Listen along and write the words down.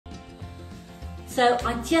So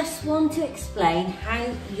I just want to explain how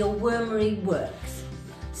your wormery works.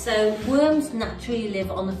 So worms naturally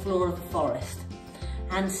live on the floor of the forest,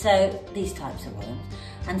 and so these types of worms.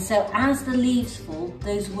 And so as the leaves fall,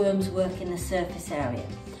 those worms work in the surface area.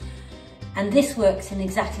 And this works in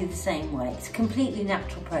exactly the same way. It's a completely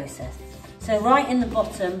natural process. So right in the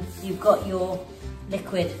bottom, you've got your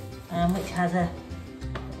liquid, which has a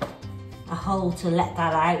hole to let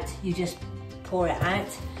that out. You just pour it out.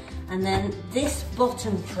 And then this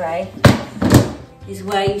bottom tray is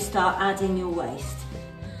where you start adding your waste.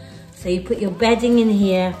 So you put your bedding in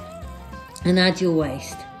here and add your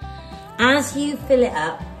waste. As you fill it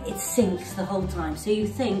up, it sinks the whole time. So you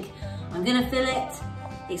think, I'm gonna fill it,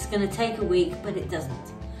 it's gonna take a week, but it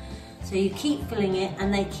doesn't. So you keep filling it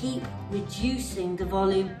and they keep reducing the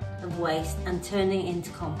volume of waste and turning it into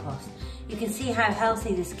compost. You can see how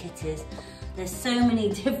healthy this kit is. There's so many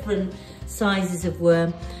different sizes of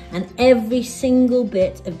worm, and every single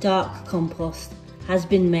bit of dark compost has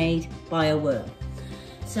been made by a worm.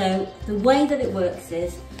 So the way that it works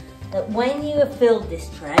is that when you have filled this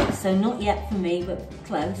tray, so not yet for me, but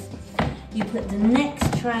close, you put the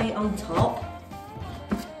next tray on top.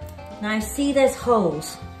 Now see there's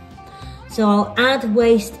holes. So I'll add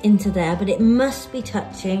waste into there, but it must be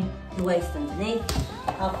touching the waste underneath.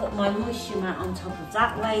 I'll put my moisture mat on top of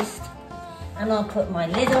that waste, and I'll put my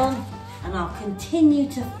lid on, and I'll continue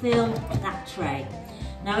to fill that tray.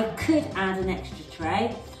 Now I could add an extra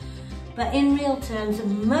tray, but in real terms,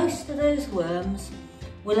 most of those worms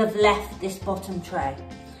will have left this bottom tray.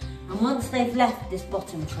 And once they've left this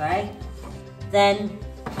bottom tray, then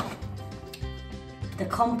the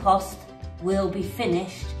compost will be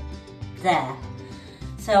finished there.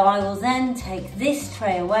 So I will then take this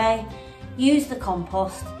tray away, use the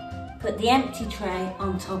compost, put the empty tray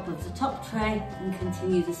on top of the top tray and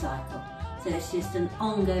continue the cycle. So it's just an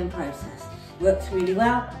ongoing process. Works really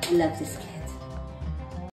well. I love this kit.